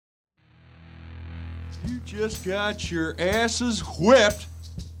You just got your asses whipped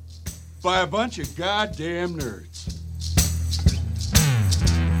by a bunch of goddamn nerds.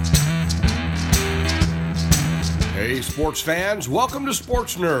 Hey, sports fans, welcome to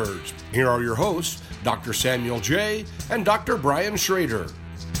Sports Nerds. Here are your hosts, Dr. Samuel J. and Dr. Brian Schrader.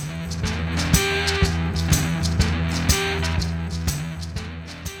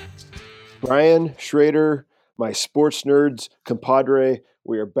 Brian Schrader, my Sports Nerds compadre.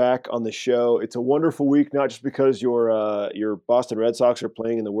 We are back on the show. It's a wonderful week, not just because your Boston Red Sox are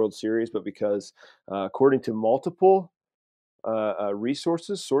playing in the World Series, but because according to multiple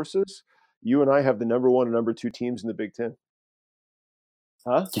sources, you and I have the number one and number two teams in the Big Ten.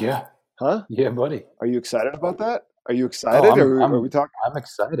 Huh? Yeah. Huh? Yeah, buddy. Are you excited about that? Are you excited? Are we talking? I'm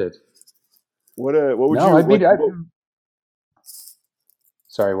excited. What would no, you?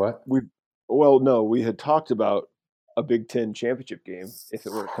 Sorry, what? We had talked about a Big Ten championship game if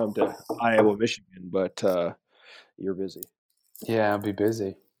it were to come to Iowa, Michigan, but you're busy. Yeah, I'll be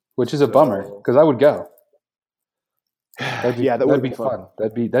busy, which is a bummer because I would go. That would be fun.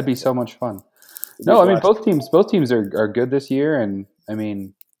 That'd be so much fun. No, I mean both teams are good this year, and I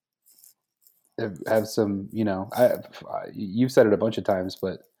mean have some. You've said it a bunch of times,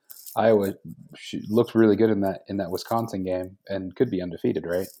 but Iowa looked really good in that Wisconsin game and could be undefeated,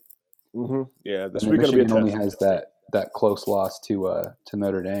 right? Mm-hmm. Yeah, this week Michigan only has that close loss to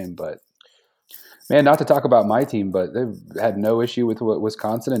Notre Dame, but man, not to talk about my team, but they've had no issue with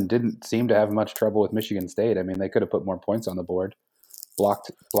Wisconsin and didn't seem to have much trouble with Michigan State. I mean, they could have put more points on the board,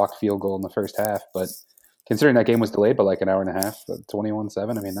 blocked field goal in the first half, but considering that game was delayed by like an hour and a half,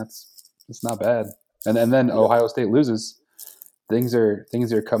 21-7, I mean it's not bad. And then Ohio State loses. Things are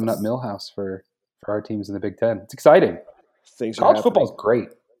coming up Millhouse for our teams in the Big Ten. It's exciting. College football's great.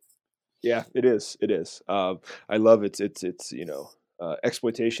 Yeah, it is. It is. I love it. It's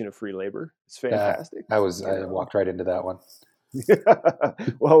exploitation of free labor. It's fantastic. I walked right into that one.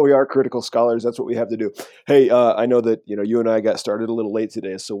 Well, we are critical scholars. That's what we have to do. Hey, I know that you and I got started a little late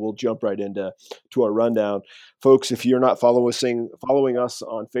today, so we'll jump right into our rundown, folks. If you're not following us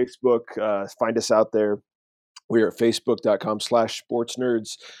on Facebook, find us out there. We are at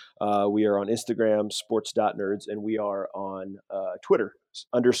facebook.com/sportsnerds. We are on Instagram, sports.nerds, and we are on Twitter,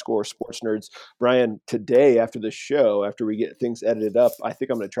 _sportsnerds. Brian, today after the show, after we get things edited up, I think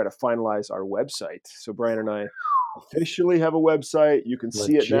I'm going to try to finalize our website. So Brian and I officially have a website. You can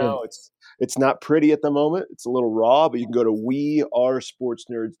see it now. It's not pretty at the moment. It's a little raw, but you can go to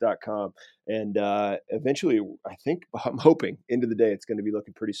wearesportsnerds.com. And eventually, I'm hoping, end of the day, it's going to be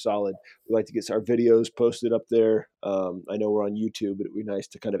looking pretty solid. We like to get our videos posted up there. I know we're on YouTube, but it would be nice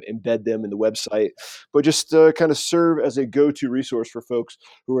to kind of embed them in the website, but just kind of serve as a go-to resource for folks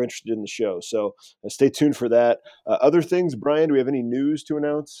who are interested in the show. So stay tuned for that. Other things, Brian, do we have any news to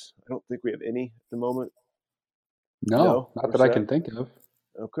announce? I don't think we have any at the moment. No, not that I can think of.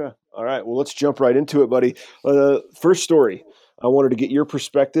 Okay. All right. Well, let's jump right into it, buddy. First story. I wanted to get your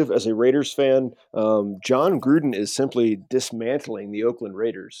perspective as a Raiders fan. John Gruden is simply dismantling the Oakland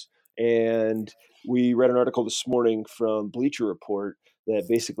Raiders. And we read an article this morning from Bleacher Report that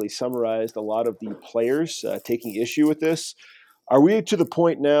basically summarized a lot of the players taking issue with this. Are we to the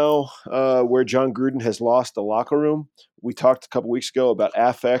point now where John Gruden has lost the locker room? We talked a couple weeks ago about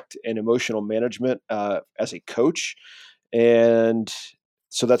affect and emotional management as a coach. And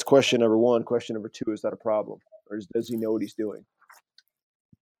so that's question number one. Question number two, is that a problem? Or does he know what he's doing?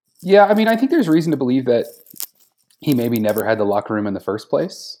 Yeah, I mean, I think there's reason to believe that he maybe never had the locker room in the first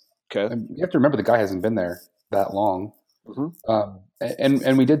place. Okay. You have to remember the guy hasn't been there that long. Mm-hmm.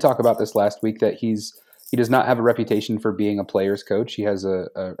 And we did talk about this last week that he does not have a reputation for being a player's coach. He has a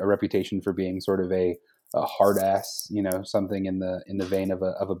reputation for being sort of a hard ass, something in the vein of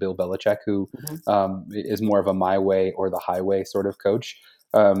a Bill Belichick, who is more of a my way or the highway sort of coach.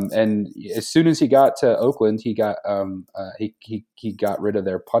 And as soon as he got to Oakland, he got rid of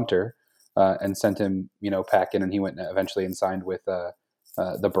their punter and sent him packing, and he went eventually and signed with the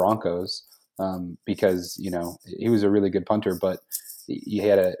Broncos because he was a really good punter, but he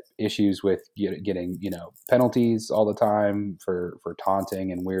had issues with getting penalties all the time for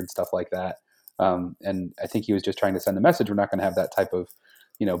taunting and weird stuff like that. And I think he was just trying to send the message: we're not going to have that type of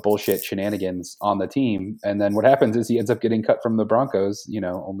bullshit shenanigans on the team. And then what happens is he ends up getting cut from the Broncos,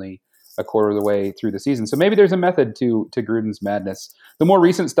 only a quarter of the way through the season. So maybe there's a method to Gruden's madness. The more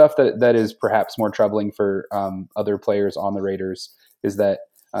recent stuff that is perhaps more troubling for other players on the Raiders is that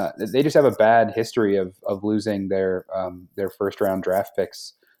they just have a bad history of losing their first round draft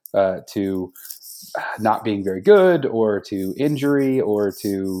picks to not being very good, or to injury, or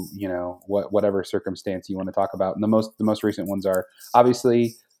to whatever circumstance you want to talk about. And the most recent ones are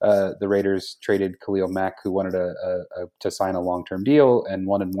obviously the Raiders traded Khalil Mack, who wanted to sign a long-term deal and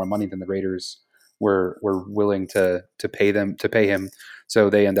wanted more money than the Raiders were willing to pay him. So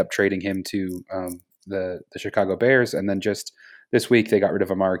they end up trading him to the Chicago Bears, and then just this week they got rid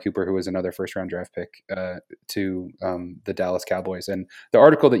of Amari Cooper, who was another first-round draft pick, to the Dallas Cowboys. And the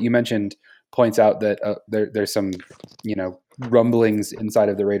article that you mentioned points out that there's some rumblings inside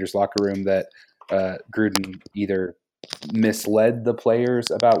of the Raiders locker room that Gruden either misled the players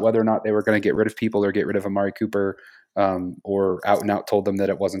about whether or not they were going to get rid of people or get rid of Amari Cooper, or out and out told them that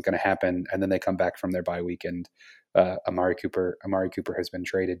it wasn't going to happen, and then they come back from their bye week and Amari Cooper has been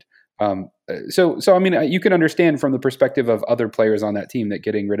traded. So I mean, you can understand from the perspective of other players on that team that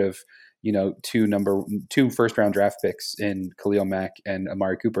getting rid of two first-round draft picks in Khalil Mack and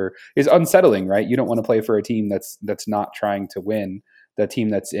Amari Cooper is unsettling, right? You don't want to play for a team that's not trying to win, the team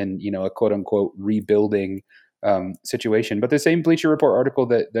that's in a quote-unquote rebuilding situation. But the same Bleacher Report article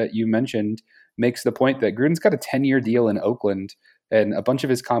that you mentioned makes the point that Gruden's got a 10-year deal in Oakland, and a bunch of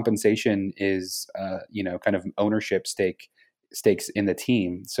his compensation is kind of ownership stakes in the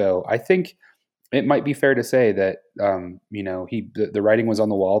team. So I think it might be fair to say that the writing was on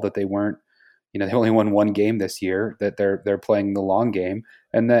the wall that they weren't, they only won one game this year, that they're playing the long game,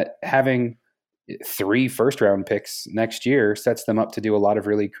 and that having 3 first-round picks next year sets them up to do a lot of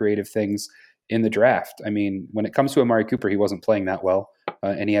really creative things in the draft. I mean, when it comes to Amari Cooper, he wasn't playing that well,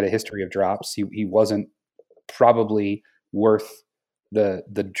 and he had a history of drops. He wasn't probably worth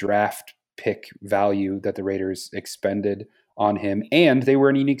the draft pick value that the Raiders expended on him, and they were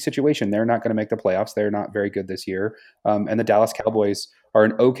in a unique situation. They're not going to make the playoffs. They're not very good this year, and the Dallas Cowboys are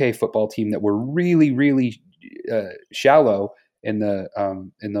an okay football team that were really, really shallow in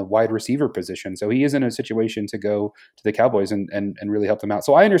the wide receiver position. So he is in a situation to go to the Cowboys and really help them out.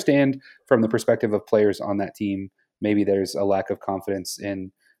 So I understand from the perspective of players on that team, maybe there's a lack of confidence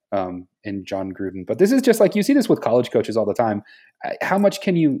in John Gruden. But this is just like, you see this with college coaches all the time. How much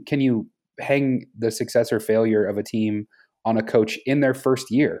can you hang the success or failure of a team on a coach in their first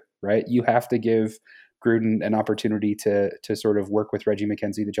year, right? You have to give Gruden an opportunity to sort of work with Reggie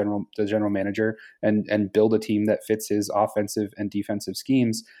McKenzie, the general manager, and build a team that fits his offensive and defensive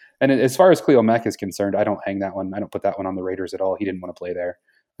schemes. And as far as Khalil Mack is concerned, I don't hang that one. I don't put that one on the Raiders at all. He didn't want to play there.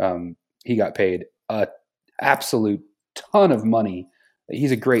 He got paid a absolute ton of money.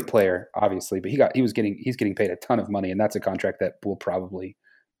 He's a great player, obviously, but he's getting paid a ton of money, and that's a contract that will probably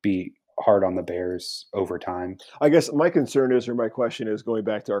be hard on the Bears over time. I guess my concern is, or my question is, going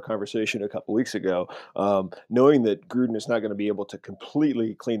back to our conversation a couple weeks ago, knowing that Gruden is not going to be able to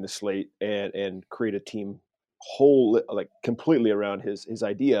completely clean the slate and create a team completely around his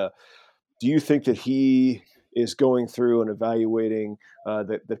idea. Do you think that he is going through and evaluating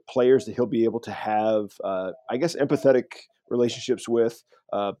the players that he'll be able to have, I guess, empathetic relationships with,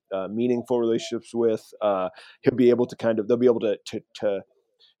 meaningful relationships with? He'll be able to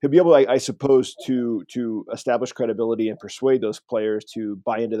he'll be able, I suppose, to establish credibility and persuade those players to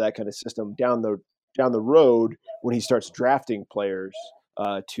buy into that kind of system down the road when he starts drafting players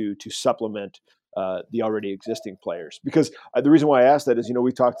to supplement the already existing players. Because the reason why I asked that is,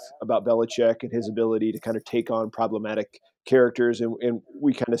 we talked about Belichick and his ability to kind of take on problematic characters, and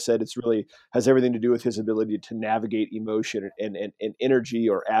we kind of said it's really has everything to do with his ability to navigate emotion and energy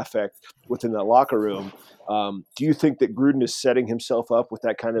or affect within that locker room. Do you think that Gruden is setting himself up with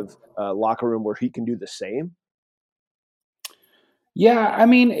that kind of locker room where he can do the same? Yeah, I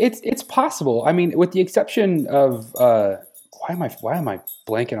mean, it's possible. I mean, with the exception of why am I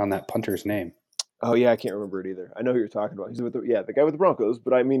blanking on that punter's name? Oh yeah, I can't remember it either. I know who you're talking about. He's with the guy with the Broncos,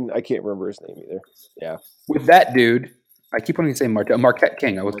 but I mean, I can't remember his name either. Yeah, with that dude, I keep wanting to say Marquette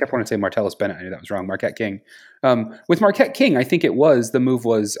King. Kept wanting to say Martellus Bennett. I knew that was wrong. Marquette King. With Marquette King, I think the move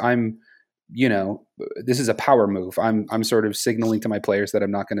was this is a power move. I'm sort of signaling to my players that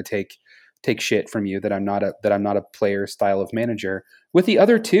I'm not going to take shit from you, that I'm not a player style of manager. With the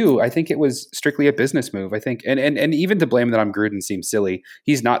other two, I think it was strictly a business move. I think, and even to blame that on Gruden seems silly.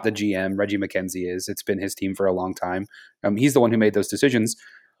 He's not the GM. Reggie McKenzie is. It's been his team for a long time. He's the one who made those decisions.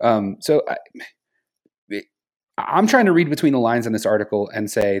 So I'm trying to read between the lines in this article and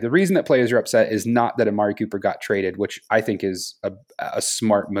say the reason that players are upset is not that Amari Cooper got traded, which I think is a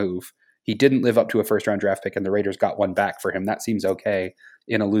smart move. He didn't live up to a first-round draft pick, and the Raiders got one back for him. That seems okay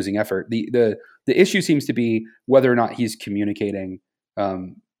in a losing effort. The issue seems to be whether or not he's communicating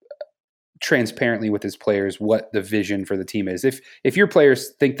transparently with his players what the vision for the team is. If your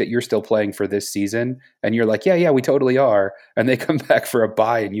players think that you're still playing for this season, and you're like, yeah, we totally are, and they come back for a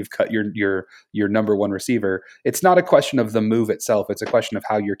bye and you've cut your number one receiver, it's not a question of the move itself. It's a question of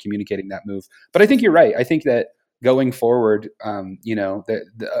how you're communicating that move. But I think you're right. I think that going forward,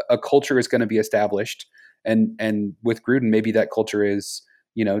 a culture is going to be established, and with Gruden, maybe that culture is,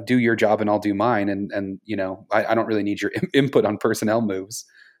 do your job and I'll do mine, and I don't really need your input on personnel moves,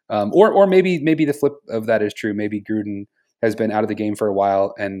 or maybe the flip of that is true. Maybe Gruden has been out of the game for a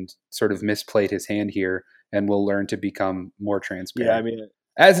while and sort of misplayed his hand here, and will learn to become more transparent. Yeah, I mean,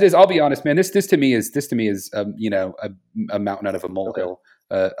 as it is, I'll be honest, man. This to me is a mountain out of a molehill,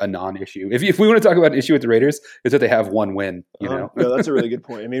 a non-issue. If we want to talk about an issue with the Raiders, is that they have one win. No, that's a really good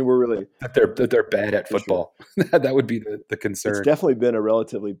point. I mean, we're really that they're bad at football. Sure. That would be the concern. It's definitely been a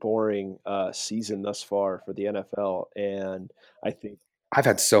relatively boring season thus far for the NFL, and I think I've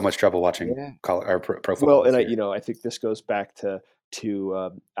had so much trouble watching pro football. Well, and I think this goes back to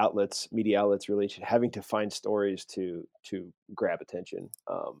media outlets, really having to find stories to grab attention.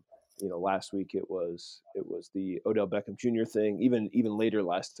 Last week it was the Odell Beckham Jr. thing. Even later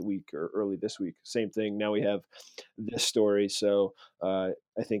last week or early this week, same thing. Now we have this story. So I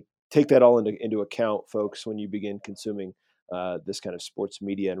think take that all into account, folks, when you begin consuming this kind of sports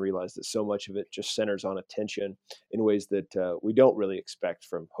media, and realize that so much of it just centers on attention in ways that we don't really expect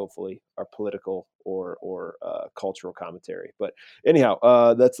from, hopefully, our political or cultural commentary. But anyhow,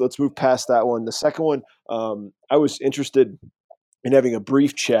 let's move past that one. The second one, I was interested in having a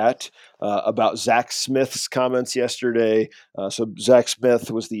brief chat about Zach Smith's comments yesterday. So Zach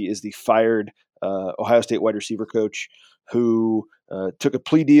Smith is the fired Ohio State wide receiver coach who took a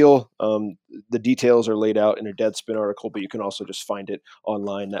plea deal. The details are laid out in a Deadspin article, but you can also just find it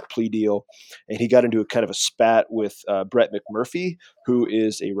online, that plea deal. And he got into a kind of a spat with Brett McMurphy, who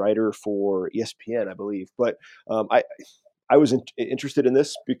is a writer for ESPN, I believe. But I was interested in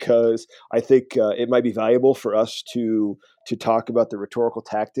this because I think it might be valuable for us to talk about the rhetorical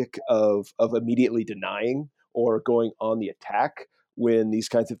tactic of immediately denying or going on the attack when these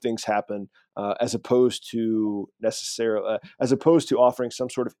kinds of things happen, as opposed to offering some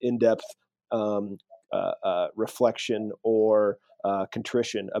sort of in-depth reflection or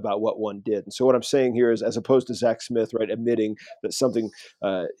contrition about what one did. And so what I'm saying here is, as opposed to Zach Smith, right, admitting that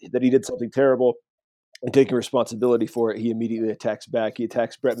that he did something terrible and taking responsibility for it, he immediately attacks back. He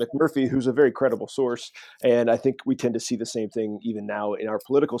attacks Brett McMurphy, who's a very credible source. And I think we tend to see the same thing even now in our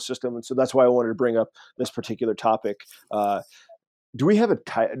political system. And so that's why I wanted to bring up this particular topic. Do we have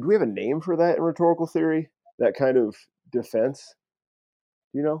a name for that in rhetorical theory? That kind of defense?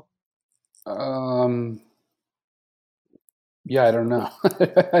 Do you know? Yeah, I don't know.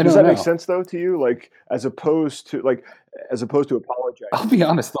 Does that make sense though to you? Like, as opposed to apologizing. I'll be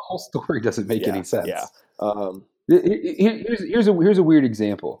honest, the whole story doesn't make any sense. Yeah. Here's a weird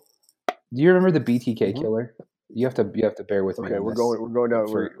example. Do you remember the BTK killer? You have to bear with me. Okay, we're going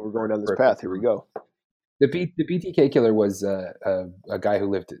down this path. Here we go. The BTK killer was a guy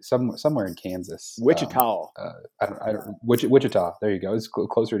who lived somewhere in Kansas, Wichita. Wichita. There you go. It's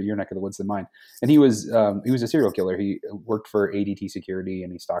closer to your neck of the woods than mine. And he was a serial killer. He worked for ADT Security,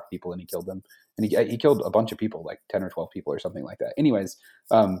 and he stalked people and he killed them. And he killed a bunch of people, like 10 or 12 people or something like that. Anyways,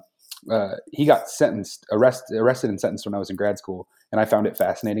 he got arrested and sentenced when I was in grad school, and I found it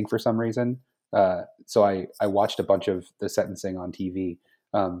fascinating for some reason. So I watched a bunch of the sentencing on TV,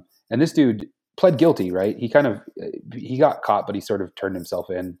 and this dude pled guilty, right? He got caught, but he sort of turned himself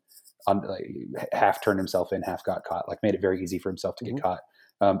in, half turned himself in, half got caught, like made it very easy for himself to get caught.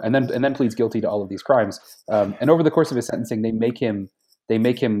 And then pleads guilty to all of these crimes. And over the course of his sentencing, they make him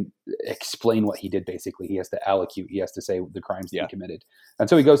explain what he did. Basically, he has to allocute. He has to say the crimes that he committed. And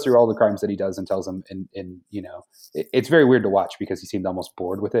so he goes through all the crimes that he does and tells them. And it's very weird to watch because he seemed almost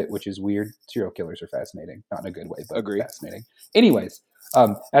bored with it, which is weird. Serial killers are fascinating, not in a good way, but fascinating. Anyways.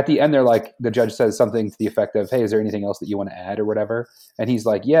 At the end, the judge says something to the effect of, "Hey, is there anything else that you want to add or whatever?" And he's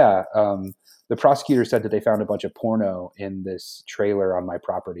like, "Yeah, the prosecutor said that they found a bunch of porno in this trailer on my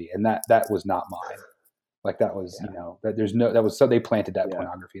property, and that was not mine. Like that was, so they planted that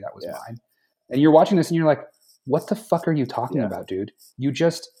pornography. That was mine." And you're watching this and you're like, "What the fuck are you talking about, dude? You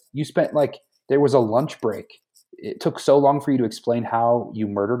spent there was a lunch break. It took so long for you to explain how you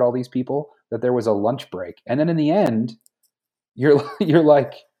murdered all these people that there was a lunch break, and then in the end." You're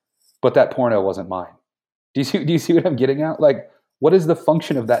like, but that porno wasn't mine. Do you see what I'm getting at? Like, what is the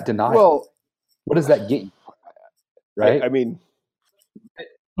function of that denial? Well, what does that get you? Right? I mean,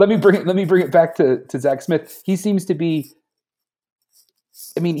 let me bring it back to Zach Smith. He seems to be.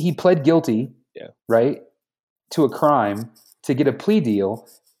 I mean, he pled guilty, right, to a crime to get a plea deal,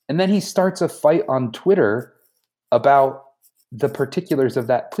 and then he starts a fight on Twitter about the particulars of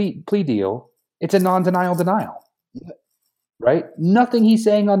that plea deal. It's a non-denial denial. Yeah. Right? Nothing he's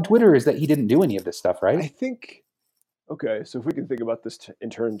saying on Twitter is that he didn't do any of this stuff, right? I think, okay, so if we can think about this in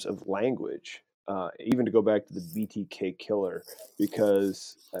terms of language, even to go back to the BTK killer,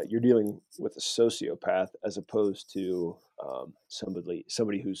 because you're dealing with a sociopath as opposed to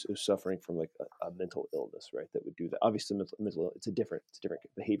somebody who's suffering from like a mental illness, right? That would do that. Obviously, mental it's a different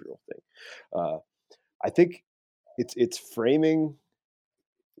behavioral thing. I think it's framing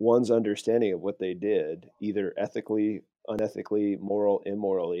one's understanding of what they did, either ethically, unethically, moral,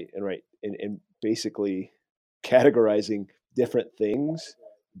 immorally, and basically categorizing different things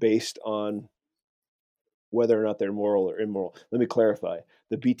based on whether or not they're moral or immoral. Let me clarify.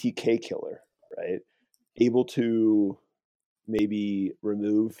 The BTK killer, right? Able to maybe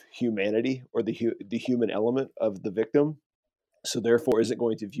remove humanity or the human element of the victim, so therefore isn't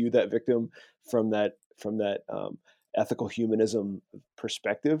going to view that victim from that ethical humanism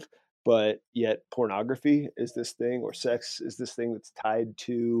perspective. But yet pornography is this thing, or sex is this thing that's tied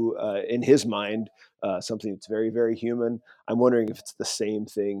to, in his mind, something that's very, very human. I'm wondering if it's the same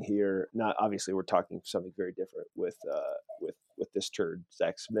thing here. Not obviously, we're talking something very different with this turd,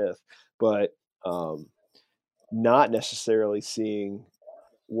 Zach Smith, but not necessarily seeing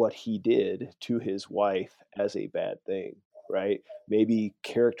what he did to his wife as a bad thing, right? Maybe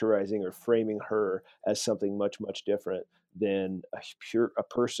characterizing or framing her as something much, much different than a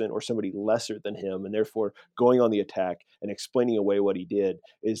person or somebody lesser than him, and therefore going on the attack and explaining away what he did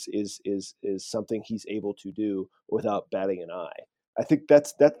is something he's able to do without batting an eye. I think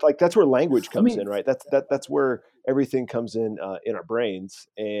that's where language comes in, right? That's where everything comes in our brains,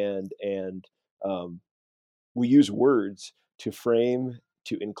 and we use words to frame,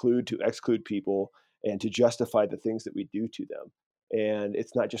 to include, to exclude people, and to justify the things that we do to them. And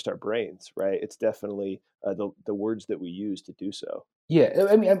it's not just our brains, right? It's definitely the words that we use to do so. Yeah,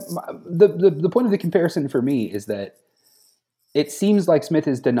 I mean, the point of the comparison for me is that it seems like Smith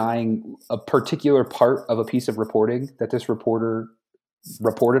is denying a particular part of a piece of reporting that this reporter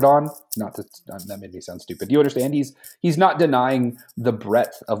reported on. Not that made me sound stupid. Do you understand? He's not denying the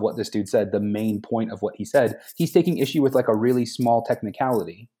breadth of what this dude said, the main point of what he said. He's taking issue with like a really small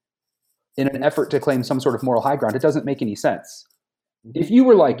technicality in an effort to claim some sort of moral high ground. It doesn't make any sense. If you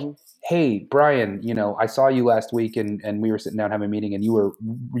were like, hey, Brian, I saw you last week and we were sitting down having a meeting and you were,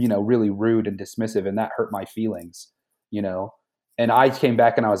 really rude and dismissive and that hurt my feelings, and I came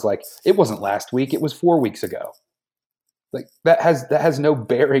back and I was like, it wasn't last week, it was 4 weeks ago. Like that has no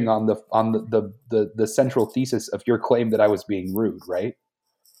bearing on the central thesis of your claim that I was being rude, right?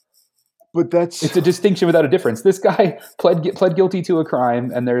 But it's a distinction without a difference. This guy pled guilty to a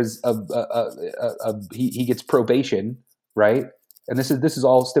crime, and there's he gets probation, right? And this is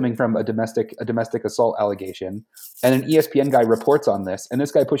all stemming from a domestic assault allegation. And an ESPN guy reports on this, and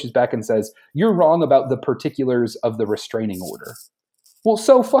this guy pushes back and says, "You're wrong about the particulars of the restraining order." Well,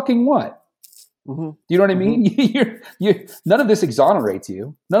 so fucking what? Mm-hmm. Do you know what I mean? None of this exonerates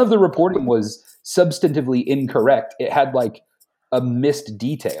you. None of the reporting was substantively incorrect. It had like a missed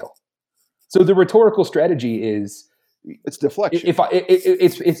detail. So the rhetorical strategy is it's deflection.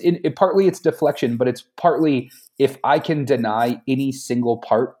 Partly it's deflection, but it's partly if I can deny any single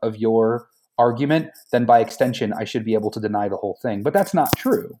part of your argument, then by extension I should be able to deny the whole thing. But that's not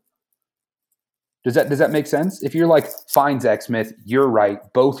true. Does that make sense? If you're like, fine, Zach Smith, you're right.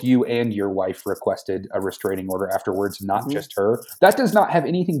 Both you and your wife requested a restraining order afterwards, not just her. That does not have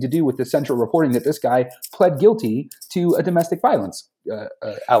anything to do with the central reporting that this guy pled guilty to a domestic violence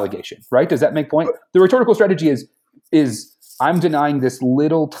allegation, right? Does that make point? The rhetorical strategy is I'm denying this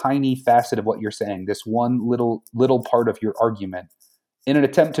little tiny facet of what you're saying, this one little part of your argument, in an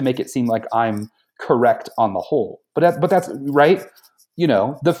attempt to make it seem like I'm correct on the whole. But that's right.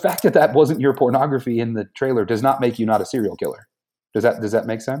 The fact that wasn't your pornography in the trailer does not make you not a serial killer. Does that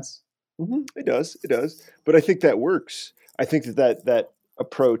make sense? Mm-hmm. It does. But I think that works. I think that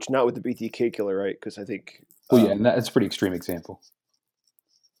approach, not with the BTK killer, right? Because I think, and that's a pretty extreme example.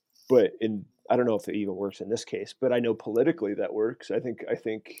 But I don't know if it even works in this case. But I know politically that works. I think I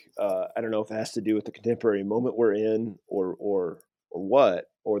don't know if it has to do with the contemporary moment we're in, or what,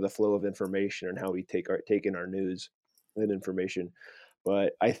 or the flow of information and how we take in our news and information.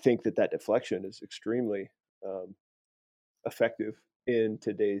 But I think that deflection is extremely effective in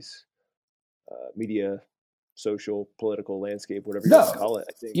today's media, social, political landscape, whatever you want to call it.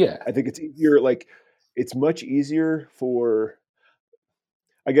 I think it's easier. Like, it's much easier for,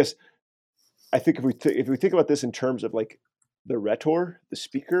 I guess, I think if we think about this in terms of like the rhetor, the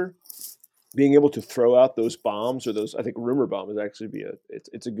speaker, being able to throw out those bombs, or those, I think rumor bomb is actually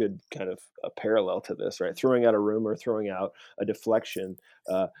it's a good kind of a parallel to this, right? Throwing out a rumor, throwing out a deflection,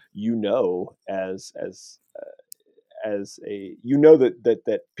 as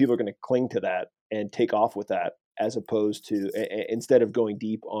that people are going to cling to that and take off with that as opposed to instead of going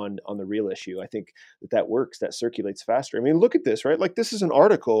deep on the real issue. I think that works. That circulates faster. I mean, look at this, right? Like, this is an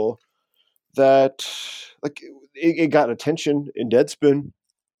article that, like, it got attention in Deadspin.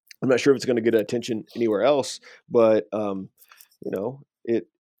 I'm not sure if it's going to get attention anywhere else, but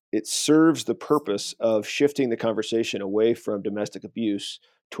it serves the purpose of shifting the conversation away from domestic abuse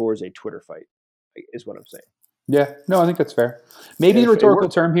towards a Twitter fight, is what I'm saying. Yeah, no, I think that's fair. Maybe the rhetorical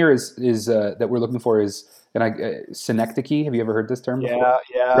term here is that we're looking for is synecdoche. Have you ever heard this term before?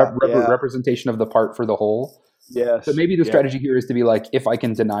 Yeah. Representation of the part for the whole. Yes. So maybe the strategy here is to be like, if I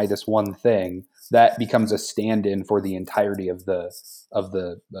can deny this one thing, that becomes a stand-in for the entirety of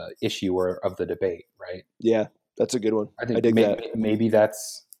the issue or of the debate, right? Yeah, that's a good one. I think maybe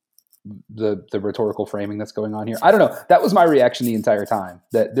that's the rhetorical framing that's going on here. I don't know. That was my reaction the entire time,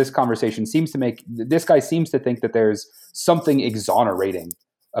 that this conversation this guy seems to think that there's something exonerating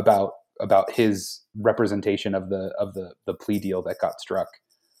about his representation of the plea deal that got struck,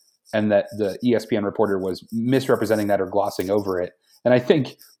 and that the ESPN reporter was misrepresenting that or glossing over it. And I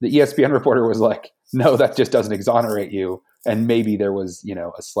think the ESPN reporter was like, no, that just doesn't exonerate you. And maybe there was,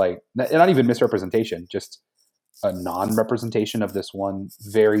 a slight, not even misrepresentation, just a non-representation of this one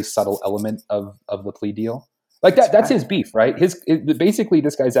very subtle element of the plea deal. Like that's his beef, right? Basically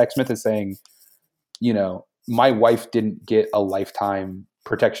this guy, Zach Smith, is saying, my wife didn't get a lifetime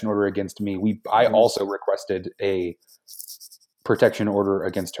protection order against me. I also requested a protection order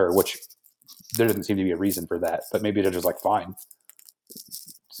against her, which there doesn't seem to be a reason for that, but maybe they're just like, fine.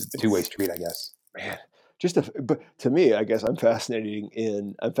 It's a two-way street, I guess. Man, but to me, I guess I'm fascinated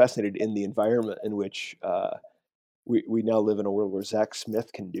in the environment in which we now live in a world where Zach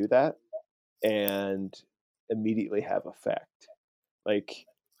Smith can do that and immediately have effect. Like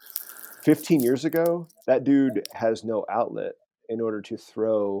 15 years ago, that dude has no outlet in order to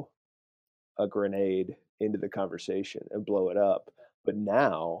throw a grenade into the conversation and blow it up. But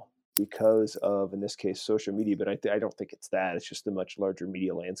now, because of, in this case, social media, but I don't think it's that. It's just a much larger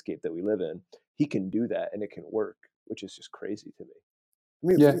media landscape that we live in. He can do that, and it can work, which is just crazy to me.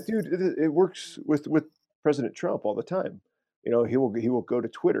 I mean, dude, it works with President Trump all the time. He will go to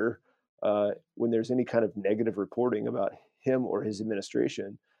Twitter when there's any kind of negative reporting about him or his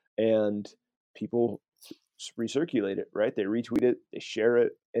administration, and people recirculate it, right? They retweet it, they share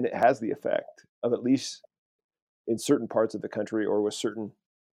it, and it has the effect of, at least in certain parts of the country or with certain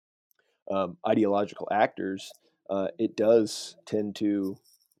ideological actors, it does tend to,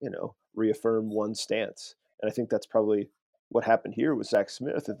 reaffirm one's stance. And I think that's probably what happened here with Zach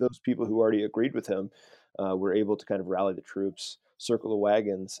Smith. That those people who already agreed with him were able to kind of rally the troops, circle the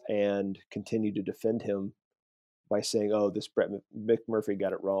wagons, and continue to defend him by saying, oh, this Brett McMurphy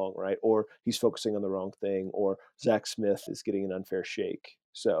got it wrong, right? Or he's focusing on the wrong thing, or Zach Smith is getting an unfair shake.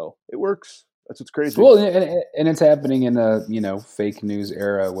 So it works. That's what's crazy. Well, and it's happening in a fake news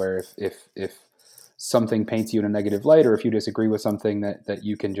era where if something paints you in a negative light, or if you disagree with something that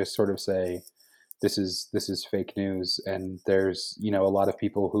you can just sort of say this is fake news, and there's a lot of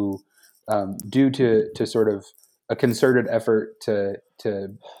people who due to sort of a concerted effort to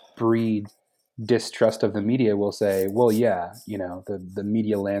breed distrust of the media will say, well, yeah, the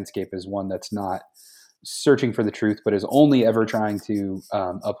media landscape is one that's not searching for the truth, but is only ever trying to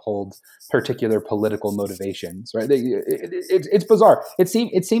uphold particular political motivations, right? It's bizarre. It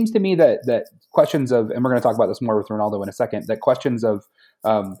seems to me that questions of, and we're going to talk about this more with Ronaldo in a second, that questions of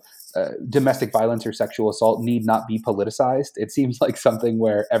domestic violence or sexual assault need not be politicized. It seems like something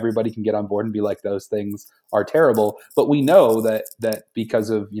where everybody can get on board and be like, those things are terrible. But we know that because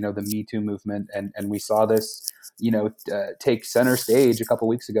of the Me Too movement, and we saw this take center stage a couple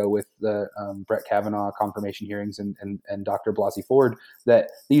weeks ago with the Brett Kavanaugh confirmation hearings and Dr. Blasey Ford, that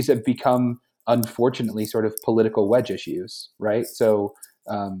these have become, unfortunately, sort of political wedge issues, right? So,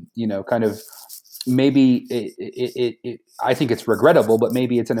 kind of maybe I think it's regrettable, but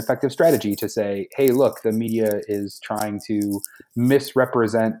maybe it's an effective strategy to say, hey, look, the media is trying to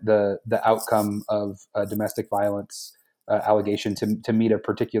misrepresent the outcome of a domestic violence allegation to meet a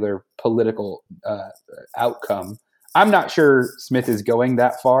particular political outcome. I'm not sure Smith is going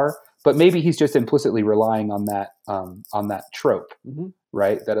that far, but maybe he's just implicitly relying on that trope,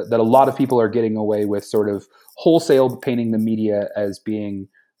 right? That a lot of people are getting away with sort of wholesale painting the media as being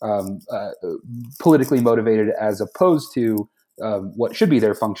politically motivated, as opposed to what should be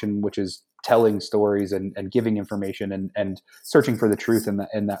their function, which is telling stories and giving information and searching for the truth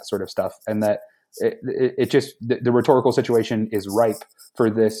and that sort of stuff. And that it just, the rhetorical situation is ripe for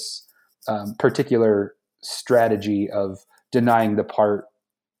this particular strategy of denying the part,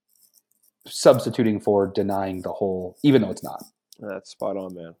 substituting for denying the whole, even though it's not. That's spot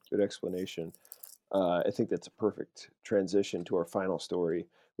on, man. Good explanation. I think that's a perfect transition to our final story.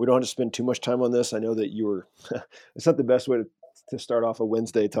 We don't have to spend too much time on this. I know that you were, it's not the best way to start off a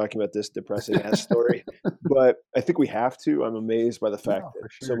Wednesday talking about this depressing ass story, but I think we have to. I'm amazed by the fact that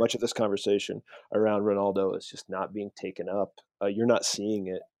so much of this conversation around Ronaldo is just not being taken up. You're not seeing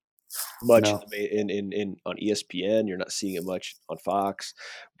it much in on ESPN. You're not seeing it much on Fox.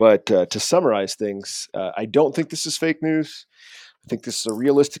 But to summarize things, I don't think this is fake news. I think this is a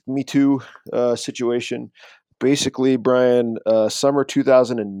realistic Me Too situation. Basically, Brian, summer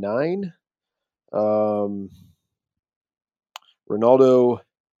 2009, Ronaldo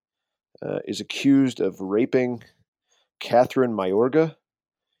is accused of raping Catherine Mayorga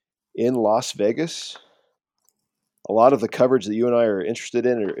in Las Vegas. A lot of the coverage that you and I are interested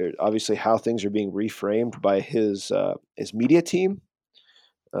in are obviously how things are being reframed by his media team,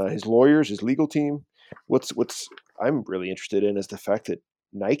 his lawyers, his legal team. What's I'm really interested in is the fact that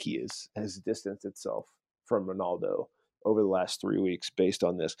Nike has distanced itself from Ronaldo over the last 3 weeks based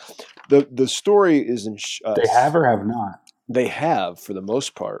on this. The story is they have or have not. They have, for the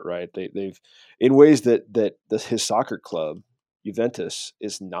most part, right? They've in ways that his soccer club Juventus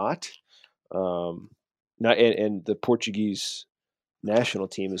is not. Not and the Portuguese national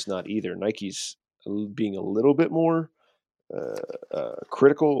team is not either. Nike's being a little bit more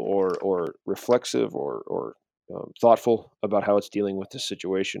critical or reflexive or thoughtful about how it's dealing with this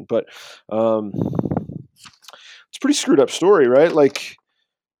situation. But it's a pretty screwed up story, right? Like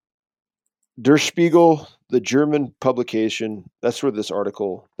Der Spiegel, the German publication, that's where this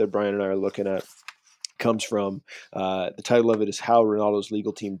article that Brian and I are looking at comes from. The title of it is How Ronaldo's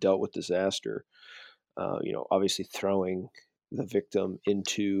Legal Team Dealt with Disaster. Obviously throwing the victim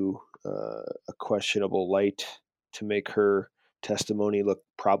into a questionable light to make her testimony look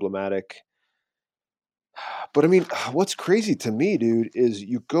problematic. But I mean, what's crazy to me, dude, is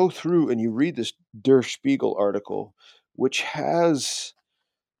you go through and you read this Der Spiegel article, which has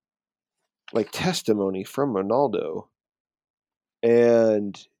like testimony from Ronaldo,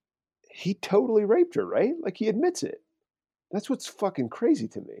 and he totally raped her, right? Like he admits it. That's what's fucking crazy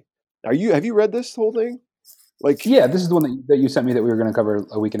to me. Have you read this whole thing? Like, yeah, this is the one that you sent me that we were going to cover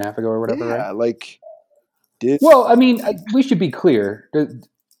a week and a half ago or whatever, yeah, right? like, well, I mean, we should be clear.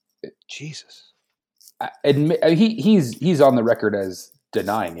 Jesus, he's on the record as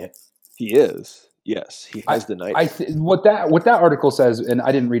denying it. He is. Yes, he has denied it. What that article says, and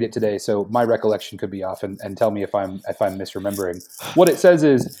I didn't read it today, so my recollection could be off. And tell me if I'm misremembering. What it says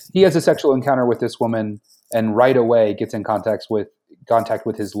is he has a sexual encounter with this woman, and right away gets in contact with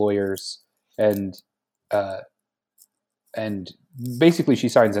his lawyers, and basically she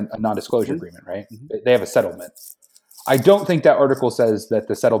signs a non-disclosure agreement, right? Mm-hmm. They have a settlement. I don't think that article says that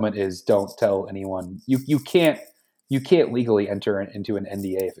the settlement is don't tell anyone. You can't legally enter into an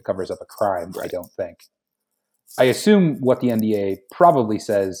NDA if it covers up a crime. Right. I don't think. I assume what the NDA probably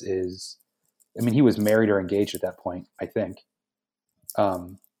says is, I mean, he was married or engaged at that point. I think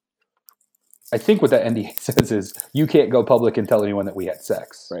what that NDA says is you can't go public and tell anyone that we had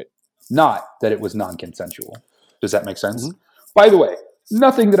sex. Right. Not that it was non-consensual. Does that make sense? Mm-hmm. By the way,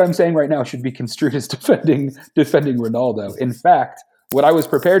 nothing that I'm saying right now should be construed as defending Ronaldo. In fact, what I was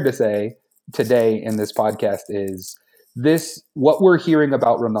prepared to say today in this podcast is what we're hearing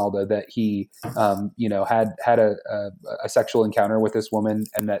about Ronaldo, that he had a sexual encounter with this woman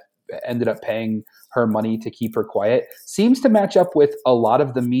and that ended up paying her money to keep her quiet, seems to match up with a lot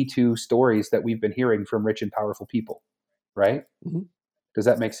of the Me Too stories that we've been hearing from rich and powerful people, right? Mm-hmm. Does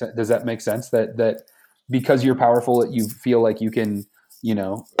that make sense? Does that make sense that because you're powerful, you feel like you can,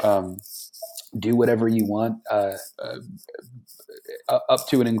 do whatever you want, up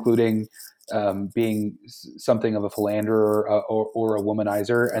to and including being something of a philanderer or a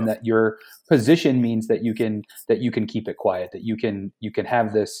womanizer, and that your position means that you can keep it quiet, that you can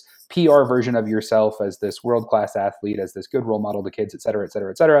have this PR version of yourself as this world-class athlete, as this good role model to kids, et cetera, et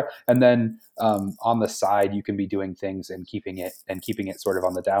cetera, et cetera. And then on the side, you can be doing things and keeping it sort of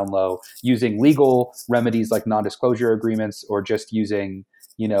on the down low, using legal remedies like non-disclosure agreements, or just using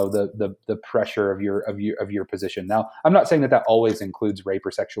the pressure of your position. Now, I'm not saying that always includes rape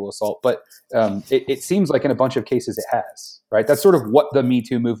or sexual assault, but it seems like in a bunch of cases it has, right? That's sort of what the Me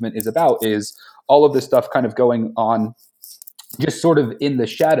Too movement is about, is all of this stuff kind of going on just sort of in the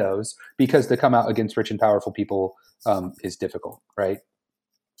shadows, because to come out against rich and powerful people is difficult, right?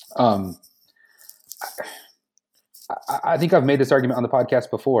 I think I've made this argument on the podcast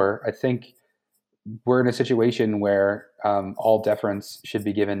before. I think we're in a situation where all deference should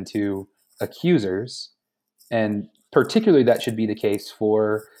be given to accusers, and particularly that should be the case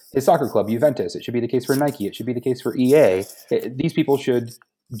for his soccer club, Juventus. It should be the case for Nike. It should be the case for EA. These people should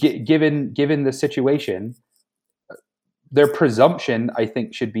given the situation, their presumption, I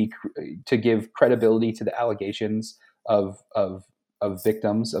think, should be to give credibility to the allegations of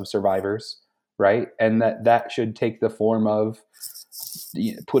victims, of survivors, right? And that should take the form of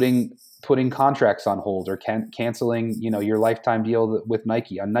putting contracts on hold or canceling, your lifetime deal with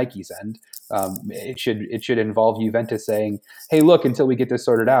Nike on Nike's end. It should involve Juventus saying, "Hey, look, until we get this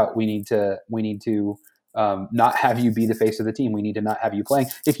sorted out, we need to not have you be the face of the team. We need to not have you playing."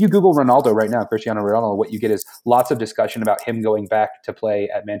 If you Google Ronaldo right now, Cristiano Ronaldo, what you get is lots of discussion about him going back to play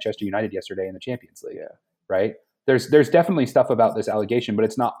at Manchester United yesterday in the Champions League. Yeah. Right? There's definitely stuff about this allegation, but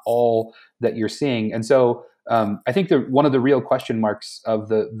it's not all that you're seeing. And so I think one of the real question marks of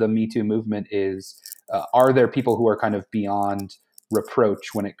the Me Too movement is, are there people who are kind of beyond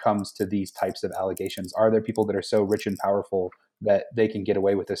reproach when it comes to these types of allegations? Are there people that are so rich and powerful that they can get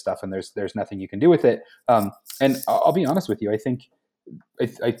away with this stuff and there's nothing you can do with it? And I'll be honest with you. I think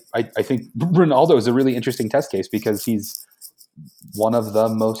Ronaldo is a really interesting test case because he's one of the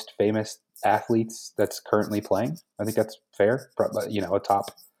most famous athletes that's currently playing. I think that's fair. A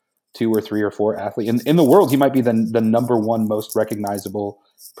top 2 or 3 or 4 athlete in the world. He might be the number one most recognizable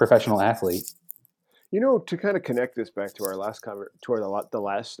professional athlete. To kind of connect this back to our last the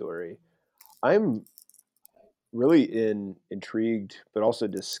last story, I'm really intrigued, but also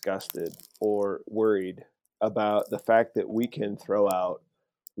disgusted or worried about the fact that we can throw out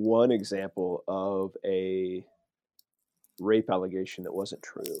one example of a rape allegation that wasn't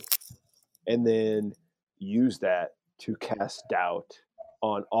true, and then use that to cast doubt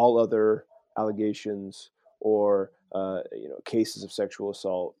on all other allegations or cases of sexual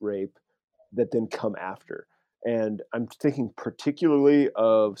assault, rape that then come after. And I'm thinking particularly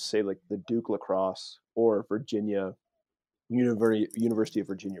of, say, like the Duke lacrosse or Virginia University of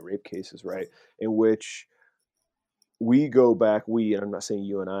Virginia rape cases, right? In which we go back, and I'm not saying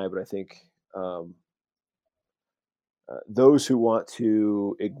you and I, but I think those who want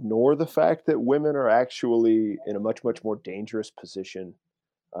to ignore the fact that women are actually in a much, much more dangerous position.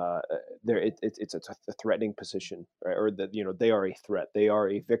 It's a threatening position, right? Or that they are a threat. They are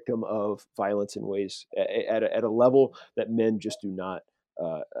a victim of violence in ways at a level that men just do not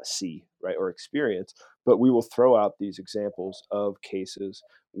see, right, or experience. But we will throw out these examples of cases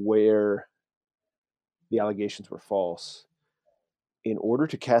where the allegations were false in order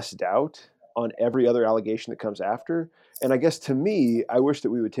to cast doubt on every other allegation that comes after. And I guess to me, I wish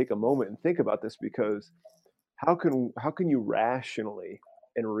that we would take a moment and think about this, because how can you rationally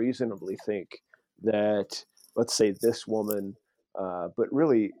and reasonably think that, let's say, this woman, but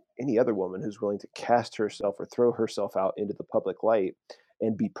really any other woman who's willing to cast herself or throw herself out into the public light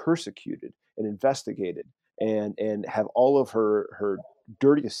and be persecuted and investigated and have all of her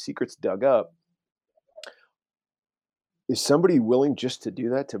dirtiest secrets dug up, is somebody willing just to do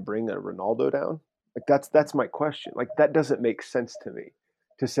that to bring a Ronaldo down? Like that's my question. Like, that doesn't make sense to me,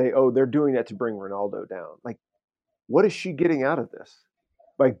 to say, oh, they're doing that to bring Ronaldo down. Like, what is she getting out of this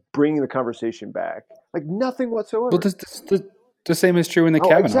by bringing the conversation back? Like, nothing whatsoever. Well, the same is true in the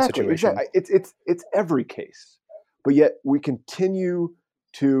Kavanaugh situation. Exactly. It's every case, but yet we continue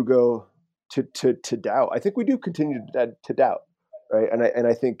to go to doubt. I think we do continue to doubt, right? And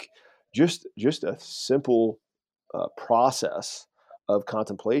I think just a simple process of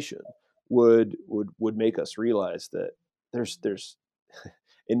contemplation would make us realize that there's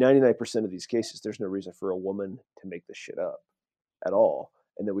in 99% of these cases, there's no reason for a woman to make this shit up at all,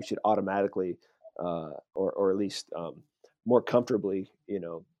 and that we should automatically, or at least more comfortably,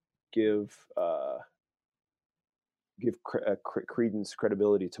 give credence,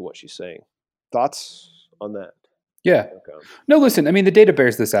 credibility to what she's saying. Thoughts on that? Yeah. Okay. No, listen. I mean, the data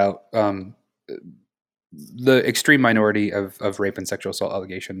bears this out. The extreme minority of rape and sexual assault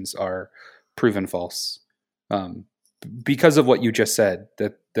allegations are proven false. Because of what you just said,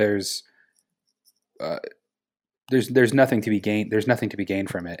 that there's nothing to be gained. There's nothing to be gained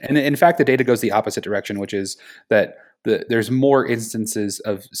from it. And in fact, the data goes the opposite direction, which is that there's more instances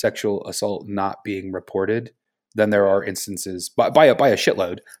of sexual assault not being reported than there are instances by a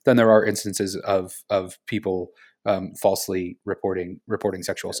shitload than there are instances of people falsely reporting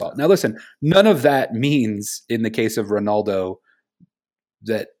sexual assault. Now, listen, none of that means in the case of Ronaldo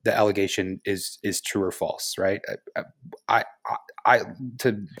that the allegation is true or false, right? I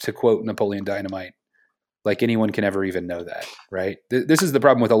to quote Napoleon Dynamite, like, anyone can ever even know that, right? This is the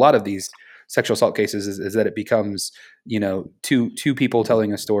problem with a lot of these sexual assault cases is that it becomes, two people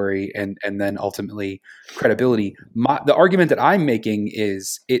telling a story and then ultimately credibility. The argument that I'm making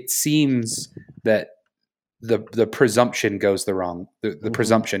is it seems that the presumption goes the wrong. The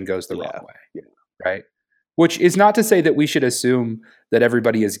presumption goes the wrong way, right? Which is not to say that we should assume that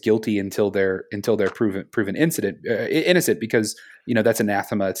everybody is guilty until they're proven innocent, because that's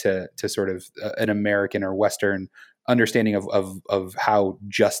anathema to sort of an American or Western understanding of how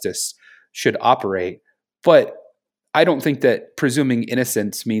justice should operate. But I don't think that presuming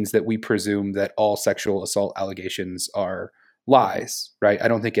innocence means that we presume that all sexual assault allegations are lies, right? I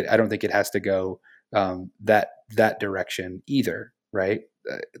don't think it has to go that direction either, right?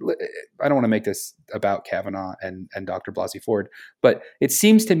 I don't want to make this about Kavanaugh and Dr. Blasey Ford, but it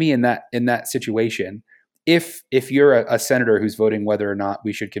seems to me in that situation, if you're a senator who's voting whether or not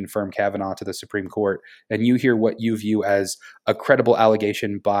we should confirm Kavanaugh to the Supreme Court, and you hear what you view as a credible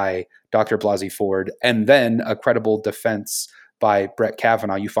allegation by Dr. Blasey Ford and then a credible defense by Brett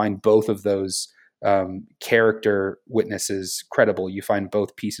Kavanaugh, you find both of those character witnesses credible, you find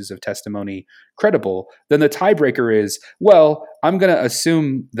both pieces of testimony credible, then the tiebreaker is, well, I'm going to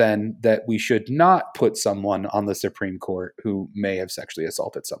assume then that we should not put someone on the Supreme Court who may have sexually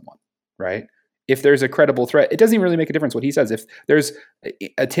assaulted someone, right? If there's a credible threat, it doesn't even really make a difference what he says. If there's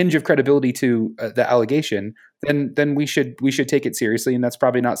a tinge of credibility to the allegation, then we should take it seriously, and that's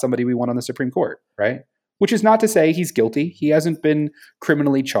probably not somebody we want on the Supreme Court, right? Which is not to say he's guilty. He hasn't been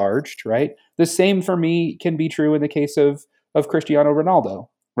criminally charged, right? The same for me can be true in the case of Cristiano Ronaldo,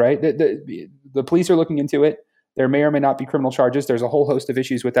 right? The police are looking into it. There may or may not be criminal charges. There's a whole host of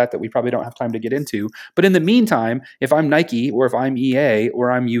issues with that we probably don't have time to get into. But in the meantime, if I'm Nike or if I'm EA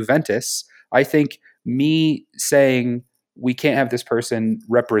or I'm Juventus, I think me saying we can't have this person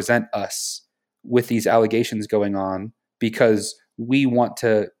represent us with these allegations going on because we want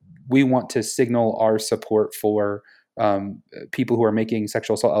to signal our support for people who are making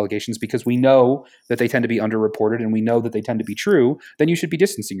sexual assault allegations because we know that they tend to be underreported and we know that they tend to be true, then you should be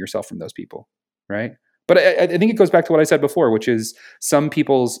distancing yourself from those people, right? But I think it goes back to what I said before, which is some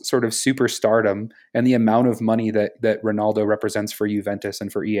people's sort of superstardom and the amount of money that Ronaldo represents for Juventus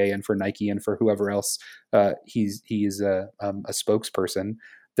and for EA and for Nike and for whoever else he's a spokesperson,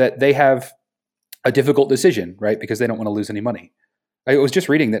 that they have a difficult decision, right? Because they don't want to lose any money. I was just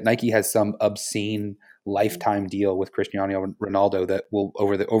reading that Nike has some obscene lifetime deal with Cristiano Ronaldo that will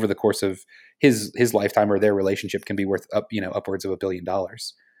over the course of his lifetime or their relationship can be worth upwards of $1 billion.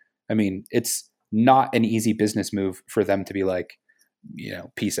 I mean, it's not an easy business move for them to be like,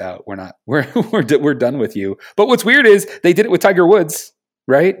 peace out. We're done with you. But what's weird is they did it with Tiger Woods,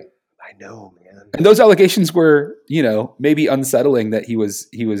 right? I know, man. And those allegations were, maybe unsettling that he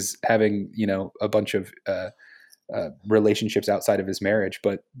was having, a bunch of relationships outside of his marriage,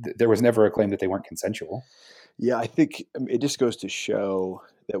 but there was never a claim that they weren't consensual. Yeah, I think it just goes to show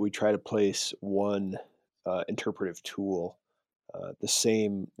that we try to place one interpretive tool, the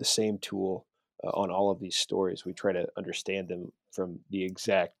same tool on all of these stories. We try to understand them from the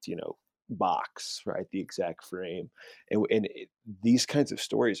exact, box, right? The exact frame, and these kinds of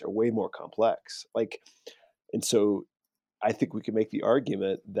stories are way more complex. And so I think we can make the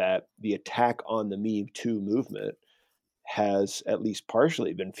argument that the attack on the Me Too movement has at least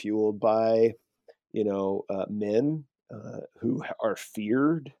partially been fueled by, men who are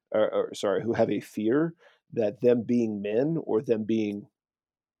feared, who have a fear that them being men or them being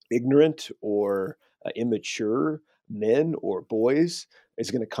ignorant or immature men or boys is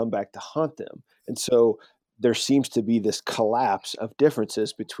going to come back to haunt them. And so there seems to be this collapse of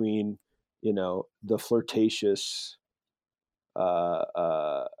differences between, the flirtatious,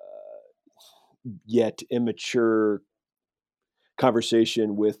 yet immature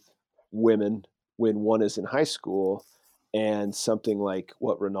conversation with women when one is in high school and something like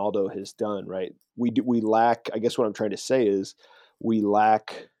what Ronaldo has done, right? We lack, I guess what I'm trying to say is we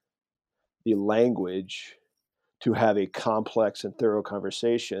lack the language to have a complex and thorough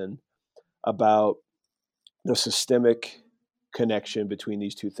conversation about the systemic connection between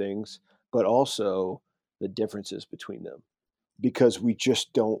these two things, but also the differences between them. Because we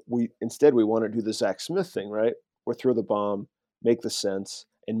just don't, instead we want to do the Zach Smith thing, right? Or throw the bomb, make the sense,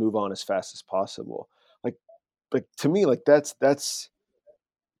 and move on as fast as possible. Like to me, that's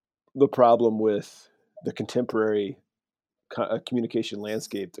the problem with the contemporary communication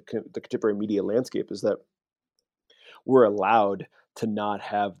landscape, the contemporary media landscape, is that we're allowed to not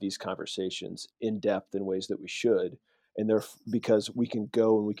have these conversations in depth in ways that we should. And because we can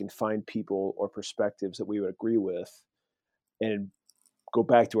go and we can find people or perspectives that we would agree with and go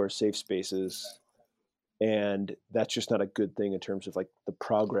back to our safe spaces. And that's just not a good thing in terms of the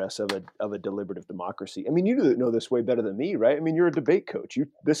progress of a deliberative democracy. I mean, you know this way better than me, right? I mean, you're a debate coach.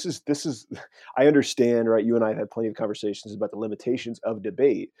 This is I understand, right? You and I have had plenty of conversations about the limitations of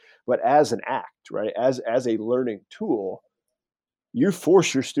debate, but as an act, right? As a learning tool, you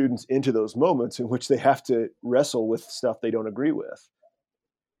force your students into those moments in which they have to wrestle with stuff they don't agree with.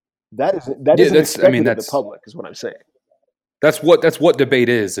 That isn't expected of the public, is what I'm saying. That's what debate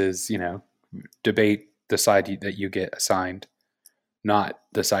is, debate the side that you get assigned, not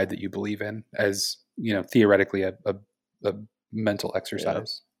the side that you believe in, as, theoretically a mental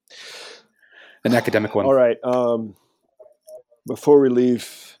exercise. Yeah. An academic one. All right. Before we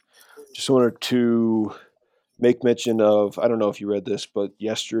leave, just wanted to make mention of, I don't know if you read this, but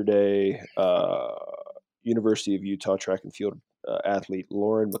yesterday, University of Utah track and field athlete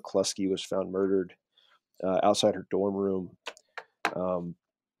Lauren McCluskey was found murdered outside her dorm room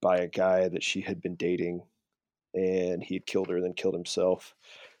by a guy that she had been dating, and he had killed her and then killed himself.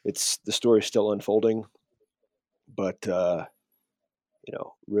 The story's still unfolding, but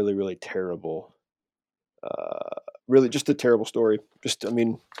really, really terrible. Really just a terrible story.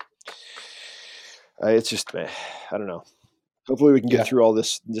 It's just, I don't know. Hopefully we can get through all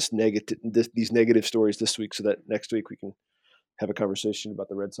these negative stories this week, so that next week we can have a conversation about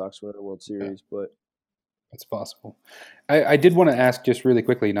the Red Sox winning the World Series. But it's possible. I did want to ask just really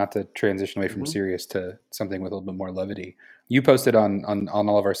quickly, not to transition away from serious to something with a little bit more levity. You posted on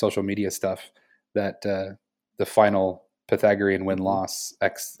all of our social media stuff that the final Pythagorean win-loss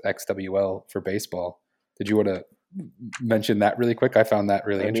XWL for baseball. Did you want to mention that really quick? I found that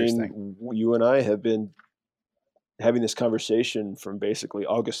really interesting. You and I have been having this conversation from basically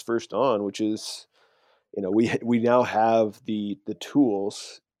August 1st on, which is, we now have the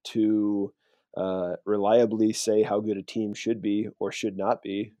tools to reliably say how good a team should be or should not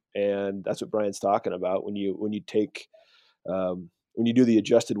be, and that's what Brian's talking about. When you do the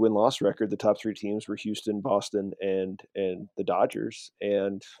adjusted win-loss record, the top three teams were Houston, Boston, and the Dodgers.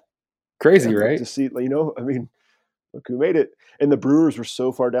 And crazy, right? To see, look who made it. And the Brewers were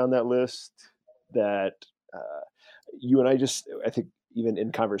so far down that list that you and I think even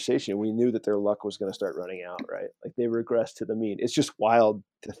in conversation, we knew that their luck was going to start running out, right? Like they regressed to the mean. It's just wild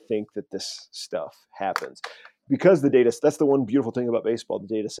to think that this stuff happens because the data, that's the one beautiful thing about baseball.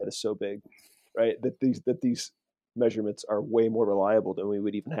 The data set is so big, right? That these measurements are way more reliable than we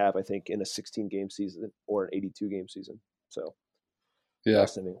would even have, I think, in a 16-game season or an 82-game season. So yeah,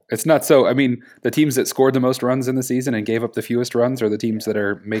 it's not so. The teams that scored the most runs in the season and gave up the fewest runs are the teams that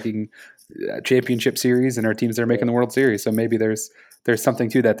are making championship series and are teams that are making the World Series. So maybe there's something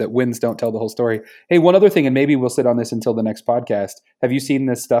to that wins don't tell the whole story. Hey, one other thing, and maybe we'll sit on this until the next podcast. Have you seen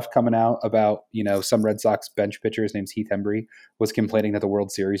this stuff coming out about, some Red Sox bench pitchers named Heath Hembree was complaining that the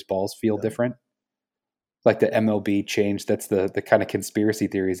World Series balls feel different? Like the MLB changed. That's the kind of conspiracy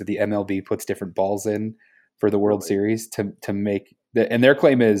theories that the MLB puts different balls in for the World Series to make and their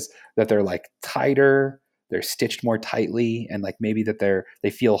claim is that they're like tighter, they're stitched more tightly, and like maybe that they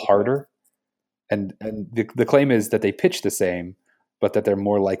feel harder. And the claim is that they pitch the same, but that they're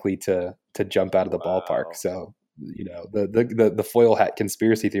more likely to jump out of the ballpark. So, the foil hat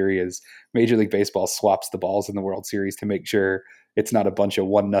conspiracy theory is Major League Baseball swaps the balls in the World Series to make sure it's not a bunch of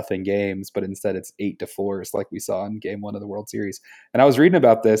 1-0 games, but instead it's 8-4s like we saw in Game 1 of the World Series. And I was reading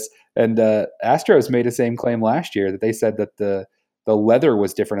about this, and Astros made the same claim last year that they said that the leather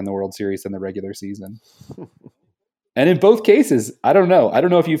was different in the World Series than the regular season. And in both cases, I don't know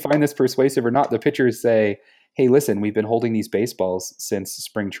if you find this persuasive or not. The pitchers say, hey, listen, we've been holding these baseballs since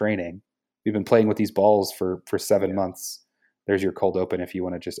spring training. We've been playing with these balls for 7 months. There's your cold open if you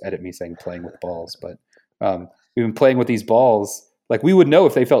want to just edit me saying playing with balls. But we've been playing with these balls. Like we would know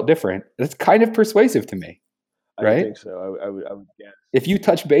if they felt different. That's kind of persuasive to me, right? I think so. I would guess. If you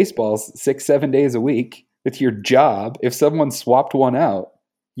touch baseballs 6-7 days a week, it's your job. If someone swapped one out,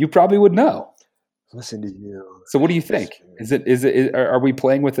 you probably would know. Listen to you. So what do you think? Are we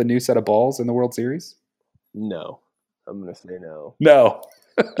playing with a new set of balls in the World Series? No. I'm going to say no. No.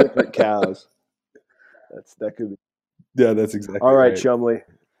 Different cows. That could be. Yeah, that's exactly all right, Chumley.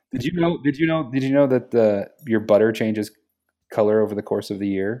 Did you know that your butter changes color over the course of the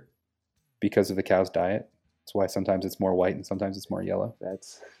year because of the cow's diet? That's why sometimes it's more white and sometimes it's more yellow.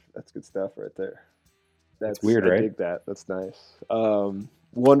 That's good stuff right there. That's weird, right? I dig that. That's nice.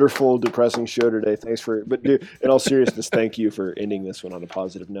 Wonderful, depressing show today. But dude, in all seriousness, thank you for ending this one on a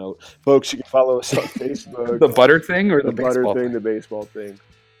positive note. Folks, you can follow us on Facebook. The butter thing or the butter thing, the baseball thing.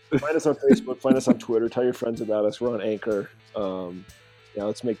 Find us on Facebook, find us on Twitter, tell your friends about us. We're on Anchor.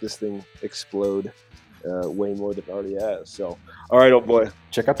 Let's make this thing explode way more than it already has. So, all right, old boy.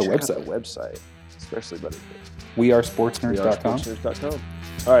 Check out the website. Especially better. WeAreSportsNerds.com.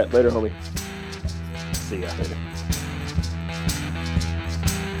 All right, later, homie. See ya.